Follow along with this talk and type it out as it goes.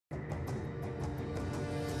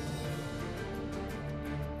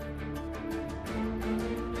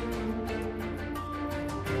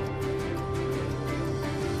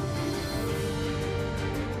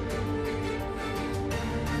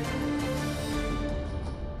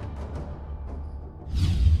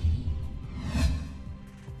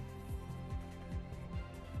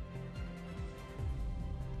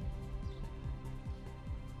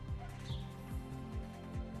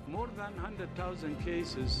than 100,000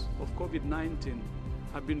 cases of COVID-19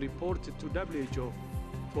 have been reported to WHO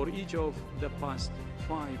for each of the past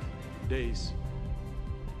 5 days.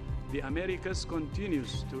 The Americas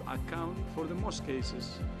continues to account for the most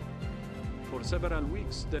cases. For several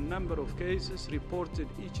weeks, the number of cases reported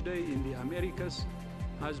each day in the Americas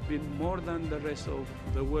has been more than the rest of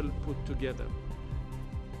the world put together.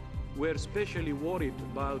 We're especially worried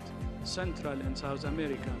about Central and South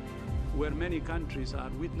America, where many countries are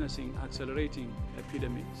witnessing accelerating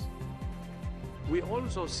epidemics. We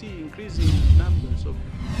also see increasing numbers of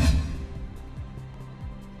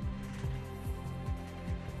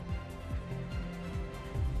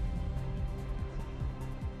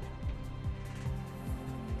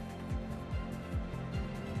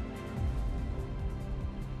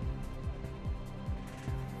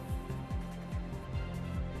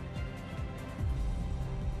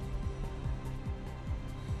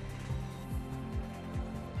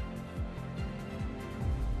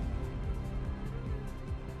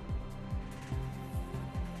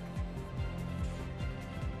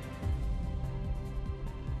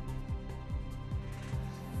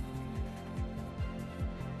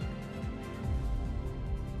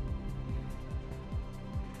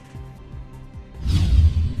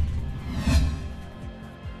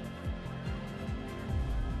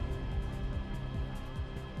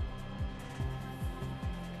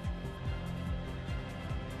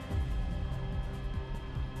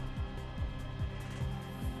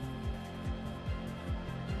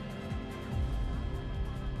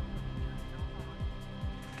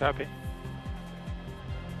Copy.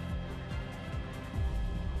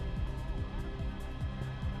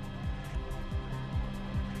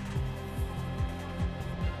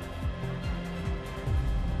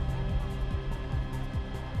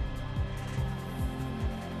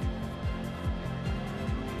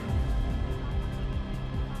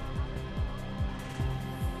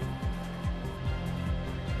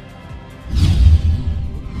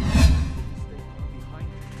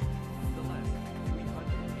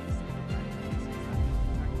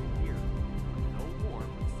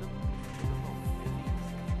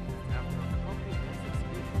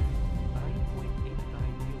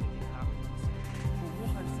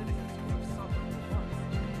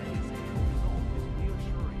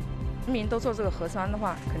人民都做这个核酸的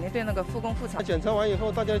话，肯定对那个复工复产。检测完以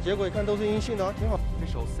后，大家的结果一看都是阴性的啊，挺好。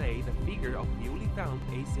 Officials say the figure of newly found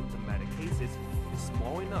asymptomatic cases is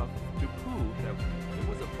small enough to prove that it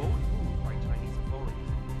was a bold move by Chinese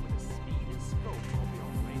authorities, with the speed and scope of the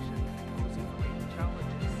operation posing great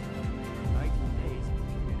challenges. In 19 days,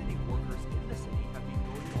 community workers in the city have been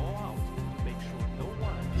going all out to make sure no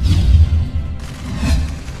one.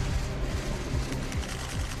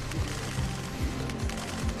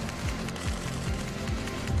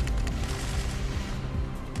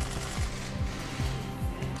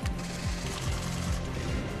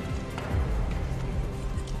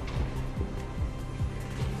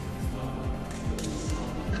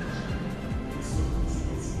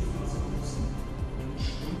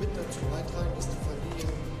 dazu beitragen, dass die Familien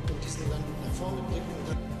in diesem Land nach vorne blicken.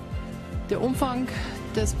 Der Umfang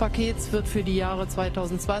des Pakets wird für die Jahre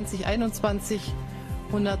 2020-21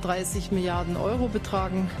 130 Milliarden Euro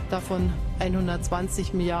betragen, davon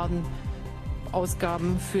 120 Milliarden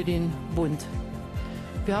Ausgaben für den Bund.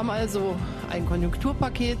 Wir haben also ein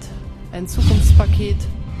Konjunkturpaket, ein Zukunftspaket.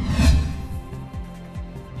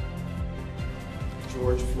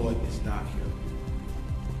 George Floyd is not here.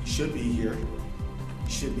 He should be here.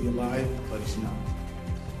 He should be alive, but he's not.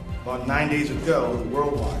 About 9 days ago, the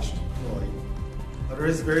world watched Floyd utter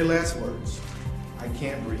his very last words, "I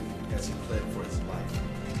can't breathe," as he pled for his life.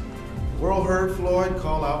 The world heard Floyd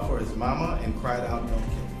call out for his mama and cried out, "Don't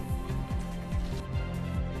kill me."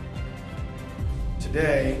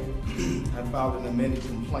 Today, I filed an amended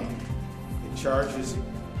complaint that charges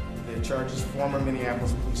former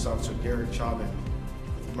Minneapolis police officer Derek Chauvin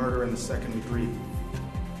with murder in the second degree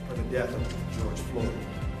for the death of George Floyd.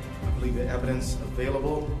 I believe the evidence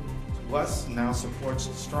available to us now supports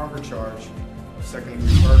a stronger charge of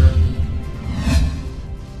second-degree murder.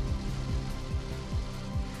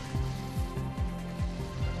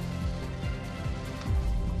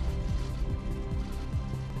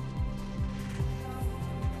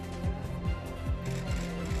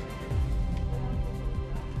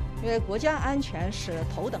因为国家安全是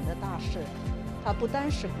头等的大事，它不单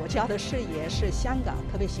是国家的事，也是香港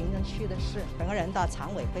特别行政区的事。全国人大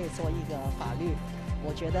常委会做一个法律，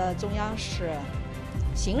我觉得中央是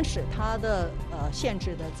行使它的限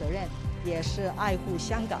制的责任，也是爱护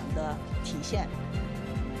香港的体现。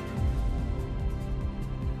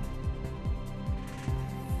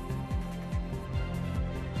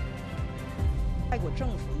泰国政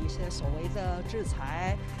府一些所谓的制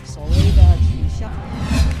裁、所谓的取消。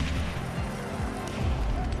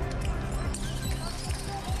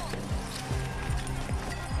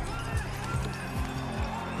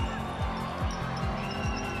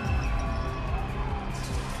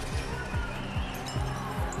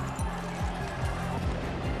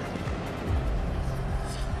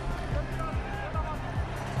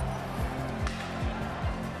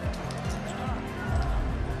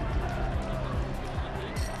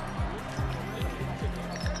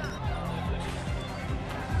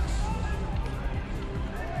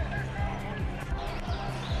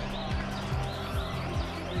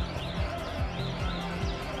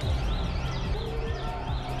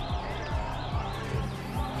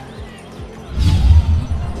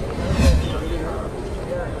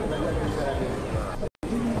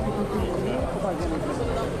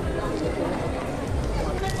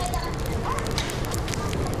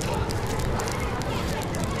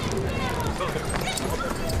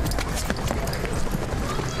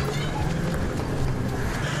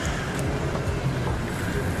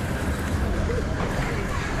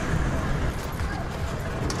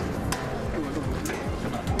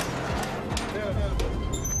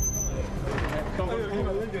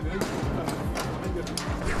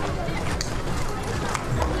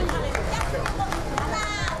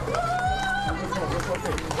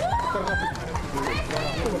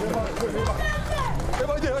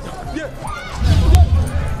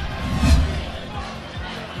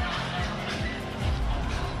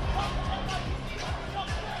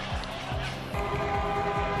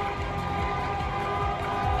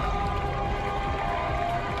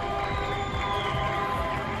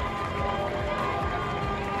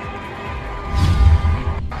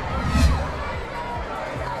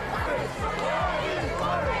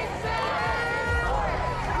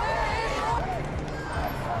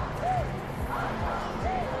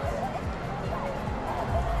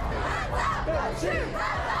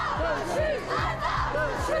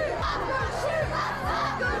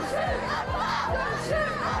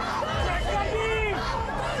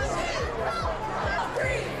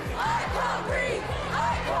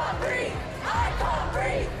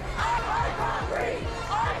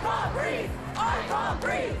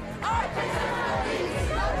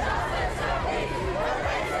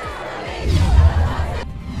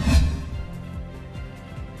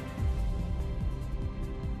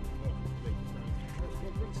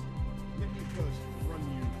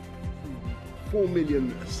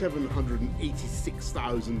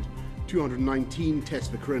4,786,219 tests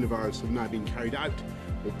for coronavirus have now been carried out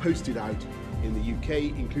or posted out in the UK,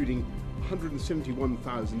 including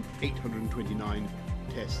 171,829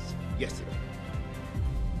 tests yesterday.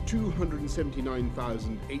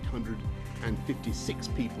 279,856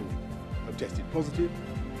 people have tested positive,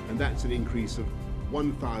 and that's an increase of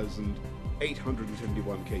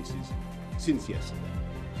 1,871 cases since yesterday.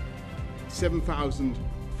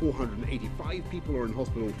 7,485 people are in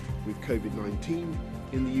hospital with COVID-19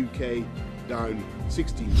 in the UK, down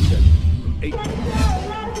 16% from April.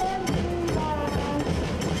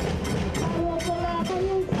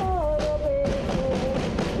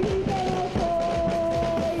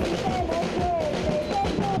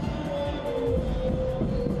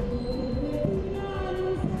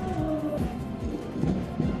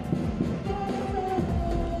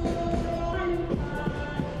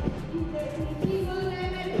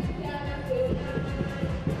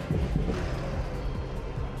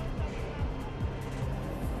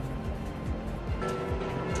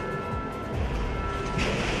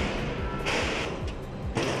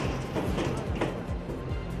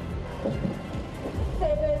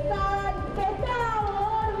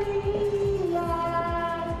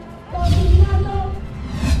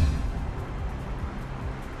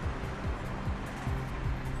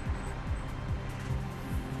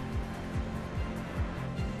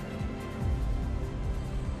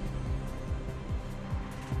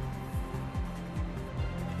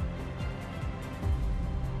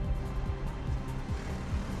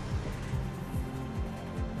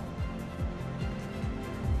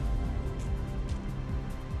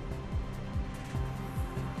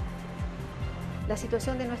 La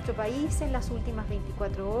situación de nuestro país en las últimas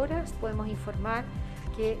 24 horas, podemos informar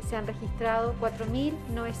que se han registrado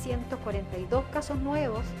 4.942 casos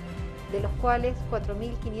nuevos, de los cuales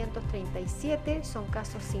 4.537 son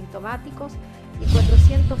casos sintomáticos y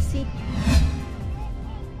 405